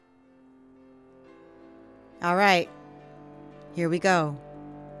All right, here we go.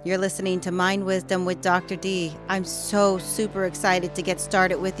 You're listening to Mind Wisdom with Dr. D. I'm so super excited to get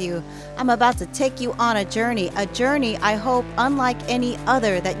started with you. I'm about to take you on a journey I hope unlike any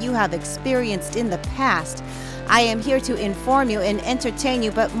other that you have experienced in the past. I am here to inform you and entertain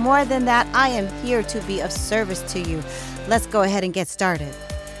you, but more than that, I am here to be of service to you. Let's go ahead and get started.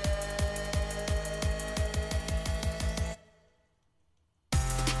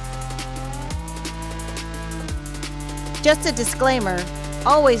 Just a disclaimer,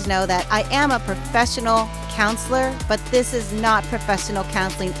 always know that I am a professional counselor, but this is not professional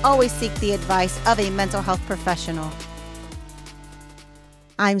counseling. Always seek the advice of a mental health professional.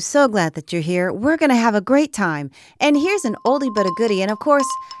 I'm so glad that you're here. We're going to have a great time. And here's an oldie but a goodie. And of course,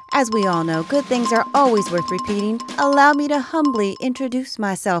 as we all know, good things are always worth repeating. Allow me to humbly introduce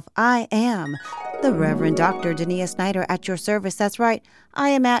myself. I am the Reverend Dr. Dania Snyder at your service. That's right. I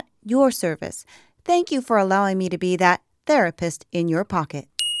am at your service. Thank you for allowing me to be that therapist in your pocket.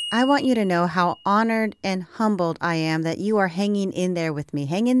 I want you to know how honored and humbled I am that you are hanging in there with me.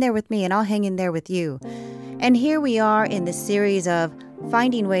 Hang in there with me and I'll hang in there with you. And here we are in the series of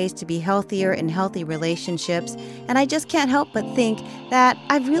finding ways to be healthier in healthy relationships. And I just can't help but think that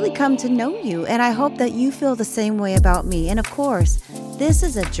I've really come to know you. And I hope that you feel the same way about me. And of course, this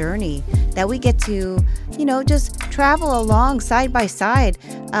is a journey that we get to, just travel along side by side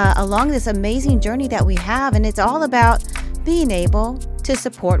along this amazing journey that we have. And it's all about being able to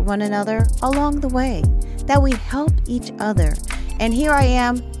support one another along the way, that we help each other. And here I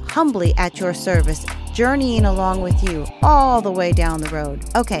am humbly at your service, journeying along with you all the way down the road.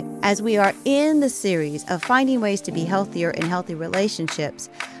 Okay, as we are in the series of finding ways to be healthier in healthy relationships,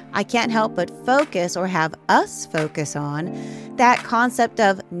 I can't help but focus or have us focus on that concept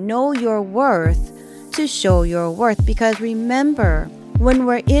of know your worth to show your worth. Because remember, when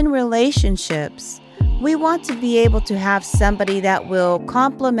we're in relationships, we want to be able to have somebody that will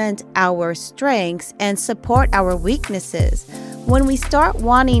complement our strengths and support our weaknesses. When we start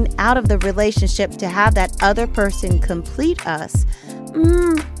wanting out of the relationship to have that other person complete us,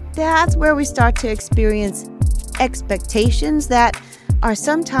 that's where we start to experience expectations that are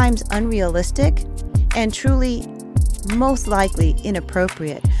sometimes unrealistic and truly most likely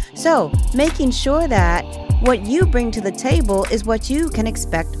inappropriate. So making sure that what you bring to the table is what you can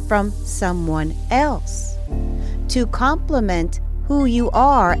expect from someone else to complement who you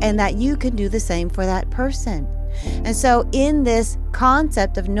are, and that you can do the same for that person. And so in this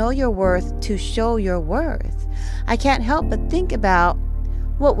concept of know your worth to show your worth, I can't help but think about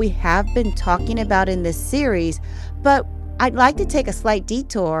what we have been talking about in this series, but I'd like to take a slight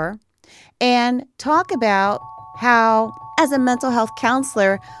detour and talk about how, as a mental health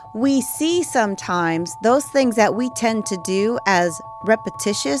counselor, we see sometimes those things that we tend to do as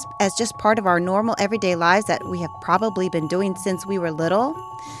repetitious, as just part of our normal everyday lives that we have probably been doing since we were little,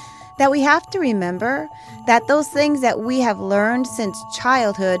 that we have to remember that those things that we have learned since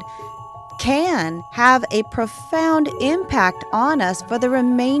childhood can have a profound impact on us for the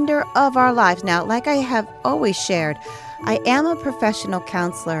remainder of our lives. Now, like I have always shared, I am a professional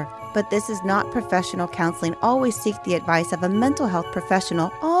counselor, but this is not professional counseling. Always seek the advice of a mental health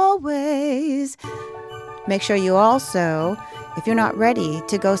professional. Always. Make sure you also, if you're not ready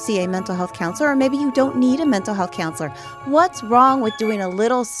to go see a mental health counselor, or maybe you don't need a mental health counselor, what's wrong with doing a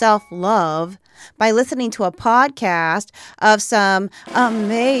little self-love by listening to a podcast of some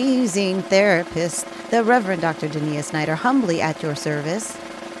amazing therapist, the Reverend Dr. Dania Snyder, humbly at your service.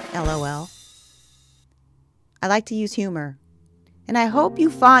 LOL. I like to use humor. And I hope you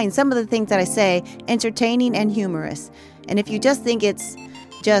find some of the things that I say entertaining and humorous. And if you just think it's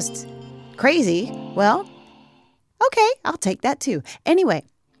just crazy, well, okay, I'll take that too. Anyway,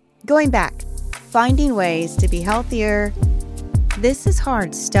 going back, finding ways to be healthier. This is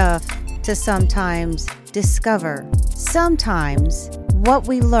hard stuff to sometimes discover. Sometimes what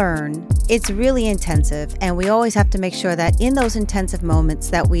we learn, it's really intensive. And we always have to make sure that in those intensive moments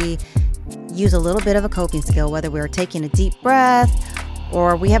that we use a little bit of a coping skill, whether we're taking a deep breath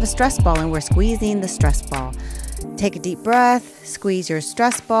or we have a stress ball and we're squeezing the stress ball. Take a deep breath, squeeze your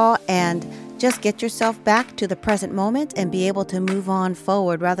stress ball, and just get yourself back to the present moment and be able to move on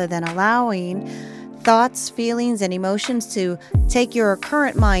forward rather than allowing thoughts, feelings, and emotions to take your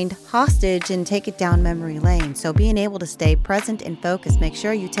current mind hostage and take it down memory lane. So being able to stay present and focused, make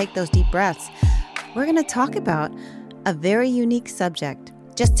sure you take those deep breaths. We're going to talk about a very unique subject.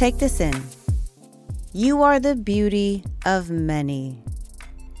 Just take this in. You are the beauty of many.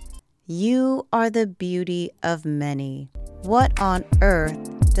 You are the beauty of many. What on earth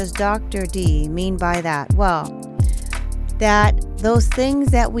does Dr. D mean by that? Well, that those things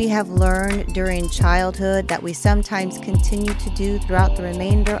that we have learned during childhood that we sometimes continue to do throughout the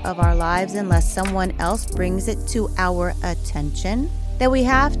remainder of our lives unless someone else brings it to our attention, that we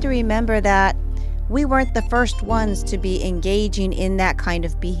have to remember that we weren't the first ones to be engaging in that kind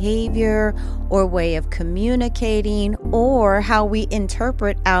of behavior or way of communicating or how we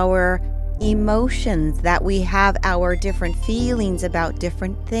interpret our emotions, that we have our different feelings about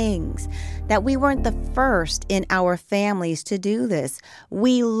different things, that we weren't the first in our families to do this.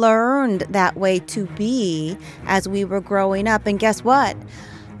 We learned that way to be as we were growing up. And guess what?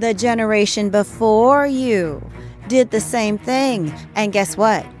 The generation before you did the same thing. And guess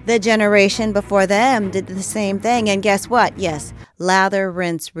what? The generation before them did the same thing. And guess what? Yes, lather,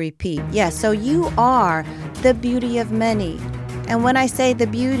 rinse, repeat. Yes, so you are the beauty of many. And when I say the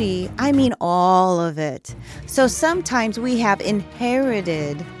beauty, I mean all of it. So sometimes we have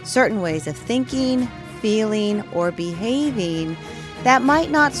inherited certain ways of thinking, feeling, or behaving that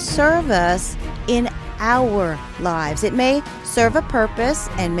might not serve us in our lives. It may serve a purpose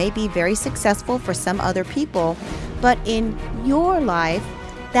and may be very successful for some other people, but in your life,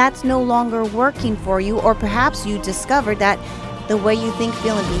 that's no longer working for you, or perhaps you discovered that the way you think,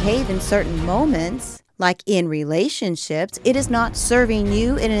 feel, and behave in certain moments, like in relationships, it is not serving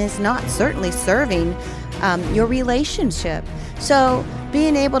you and it is not certainly serving your relationship. So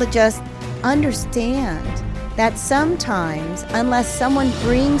being able to just understand that sometimes, unless someone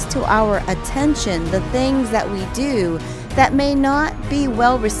brings to our attention the things that we do that may not be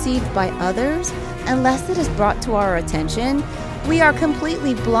well received by others, unless it is brought to our attention, we are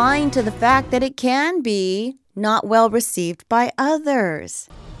completely blind to the fact that it can be not well received by others.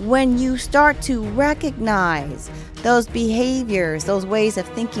 When you start to recognize those behaviors, those ways of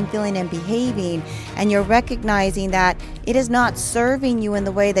thinking, feeling, and behaving, and you're recognizing that it is not serving you in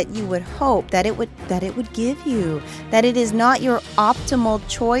the way that you would hope that it would give you, that it is not your optimal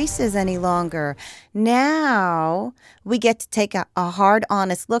choices any longer. Now we get to take a hard,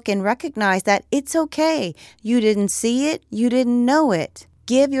 honest look and recognize that it's okay. You didn't see it, you didn't know it.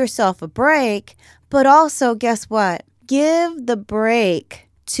 Give yourself a break, but also guess what? Give the break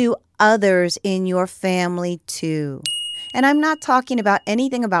to others in your family too. And I'm not talking about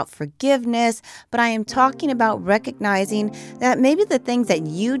anything about forgiveness, but I am talking about recognizing that maybe the things that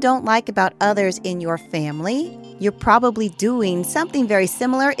you don't like about others in your family, you're probably doing something very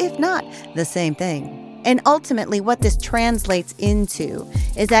similar, if not the same thing. And ultimately, what this translates into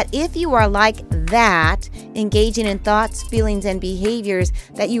is that if you are like that, engaging in thoughts, feelings, and behaviors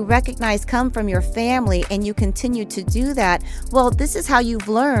that you recognize come from your family, and you continue to do that, well, this is how you've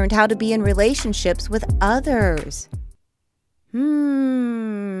learned how to be in relationships with others.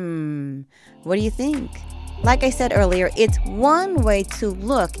 What do you think? Like I said earlier, it's one way to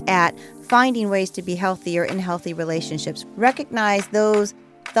look at finding ways to be healthier in healthy relationships. Recognize those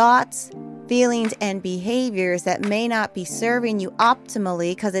thoughts, feelings, and behaviors that may not be serving you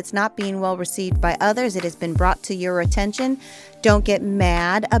optimally because it's not being well received by others. It has been brought to your attention. Don't get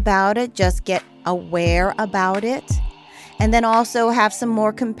mad about it. Just get aware about it. And then also have some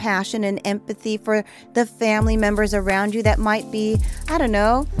more compassion and empathy for the family members around you that might be,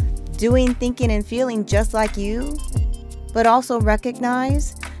 doing, thinking, and feeling just like you. But also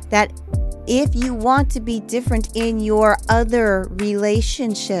recognize that if you want to be different in your other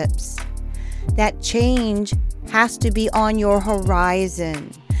relationships, that change has to be on your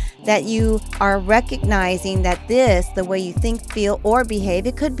horizon. That you are recognizing that the way you think, feel, or behave,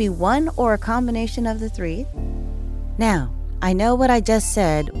 it could be one or a combination of the three. Now, I know what I just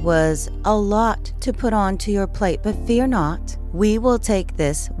said was a lot to put onto your plate, but fear not. We will take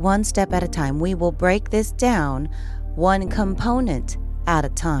this one step at a time. We will break this down one component at a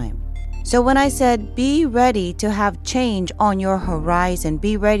time. So when I said be ready to have change on your horizon,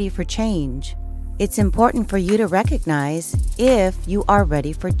 be ready for change, it's important for you to recognize if you are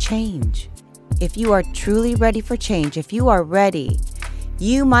ready for change. If you are truly ready for change, if you are ready,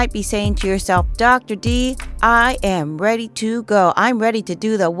 you might be saying to yourself, Dr. D, I am ready to go. I'm ready to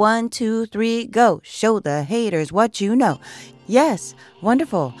do the 1, 2, 3, go. Show the haters what you know. Yes,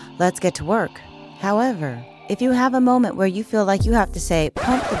 wonderful. Let's get to work. However, if you have a moment where you feel like you have to say,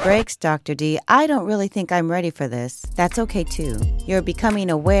 pump the brakes, Dr. D, I don't really think I'm ready for this, that's okay too. You're becoming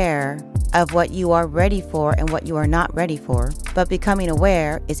aware of what you are ready for and what you are not ready for. But becoming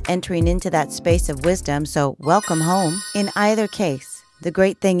aware is entering into that space of wisdom, so welcome home. In either case, the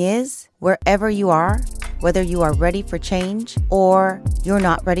great thing is, wherever you are, whether you are ready for change or you're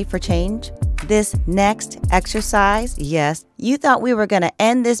not ready for change, this next exercise, yes, you thought we were going to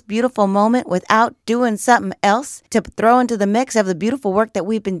end this beautiful moment without doing something else to throw into the mix of the beautiful work that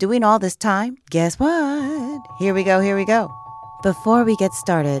we've been doing all this time? Guess what? Here we go. Before we get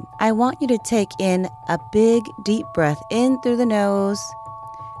started, I want you to take in a big, deep breath in through the nose.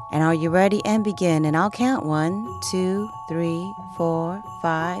 And are you ready? And begin. And I'll count 1, 2, 3, 4,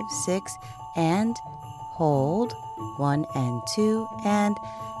 5, 6, and hold. 1 and 2, and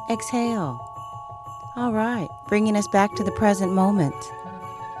exhale. All right, bringing us back to the present moment.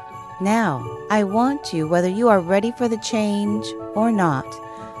 Now, I want you, whether you are ready for the change or not,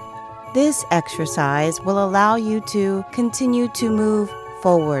 this exercise will allow you to continue to move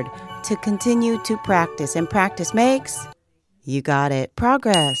forward, to continue to practice. And practice makes, you got it,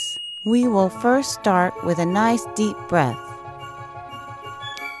 progress. We will first start with a nice deep breath.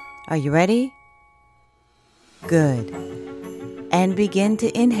 Are you ready? Good. And begin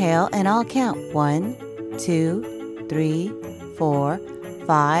to inhale, and I'll count 1, 2, 3, 4,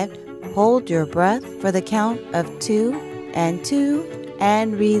 5. Hold your breath for the count of 2,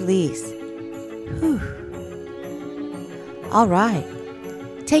 and release. Whew. All right.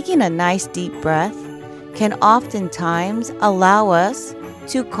 Taking a nice deep breath can oftentimes allow us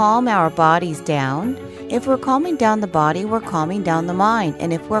to calm our bodies down. If we're calming down the body, we're calming down the mind.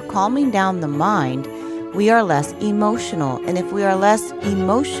 And if we're calming down the mind, we are less emotional. And if we are less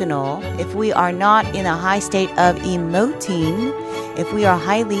emotional, if we are not in a high state of emoting, if we are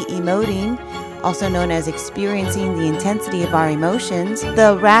highly emoting, also known as experiencing the intensity of our emotions,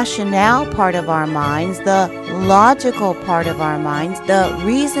 the rationale part of our minds, the logical part of our minds, the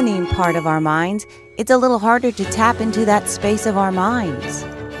reasoning part of our minds, it's a little harder to tap into that space of our minds.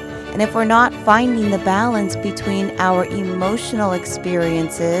 And if we're not finding the balance between our emotional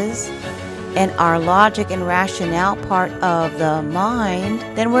experiences and our logic and rationale part of the mind,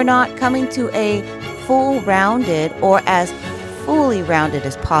 then we're not coming to a full-rounded, or as fully rounded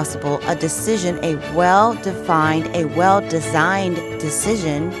as possible, a decision, a well-defined, a well-designed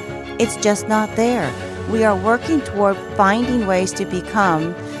decision. It's just not there. We are working toward finding ways to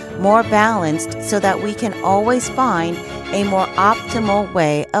become more balanced so that we can always find a more optimal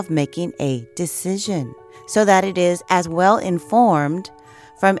way of making a decision, so that it is as well informed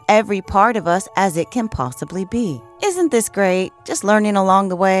from every part of us as it can possibly be. Isn't this great? Just learning along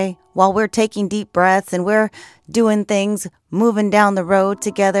the way while we're taking deep breaths and we're doing things, moving down the road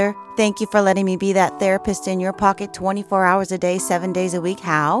together. Thank you for letting me be that therapist in your pocket 24 hours a day, 7 days a week.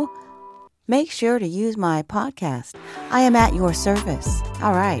 How? Make sure to use my podcast. I am at your service.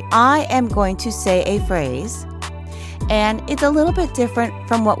 All right. I am going to say a phrase, and it's a little bit different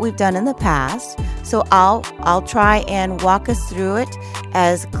from what we've done in the past. So I'll try and walk us through it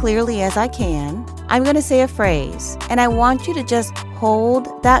as clearly as I can. I'm going to say a phrase, and I want you to just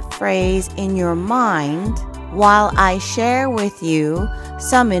hold that phrase in your mind while I share with you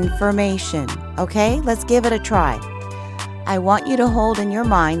some information. Okay, let's give it a try. I want you to hold in your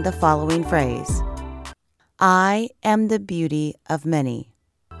mind the following phrase. I am the beauty of many.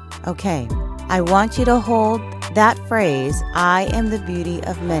 Okay, I want you to hold that phrase, I am the beauty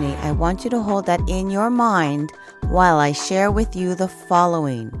of many. I want you to hold that in your mind while I share with you the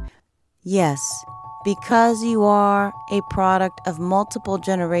following. Yes, because you are a product of multiple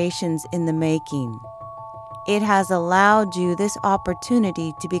generations in the making, it has allowed you this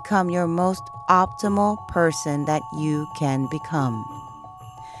opportunity to become your most optimal person that you can become.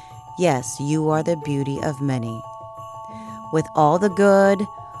 Yes, you are the beauty of many. With all the good,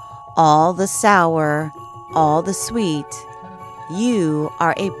 all the sour, all the sweet, you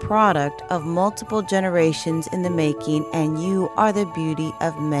are a product of multiple generations in the making, and you are the beauty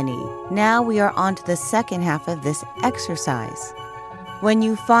of many. Now we are on to the second half of this exercise. When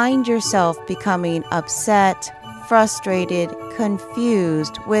you find yourself becoming upset, frustrated,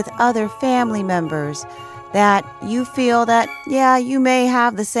 confused with other family members, that you feel that, you may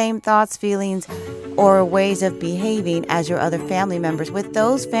have the same thoughts, feelings, or ways of behaving as your other family members. With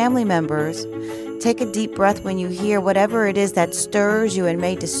those family members, take a deep breath when you hear whatever it is that stirs you and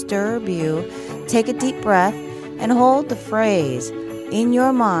may disturb you. Take a deep breath and hold the phrase in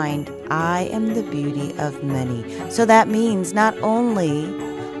your mind, I am the beauty of many. So that means not only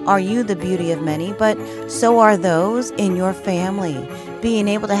are you the beauty of many, but so are those in your family. Being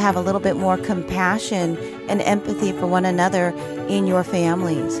able to have a little bit more compassion and empathy for one another in your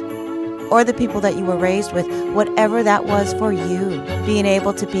families, or the people that you were raised with, whatever that was for you. Being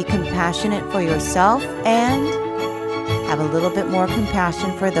able to be compassionate for yourself and have a little bit more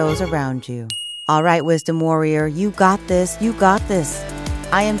compassion for those around you. All right, Wisdom Warrior, you got this. You got this.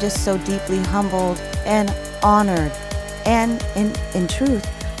 I am just so deeply humbled and honored and in truth,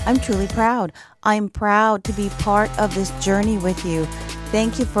 I'm truly proud. I'm proud to be part of this journey with you.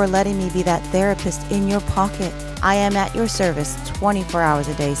 Thank you for letting me be that therapist in your pocket. I am at your service 24 hours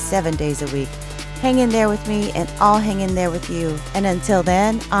a day, 7 days a week. Hang in there with me and I'll hang in there with you. And until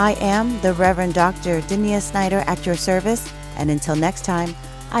then, I am the Reverend Dr. Dania Snyder at your service. And until next time,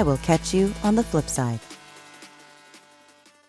 I will catch you on the flip side.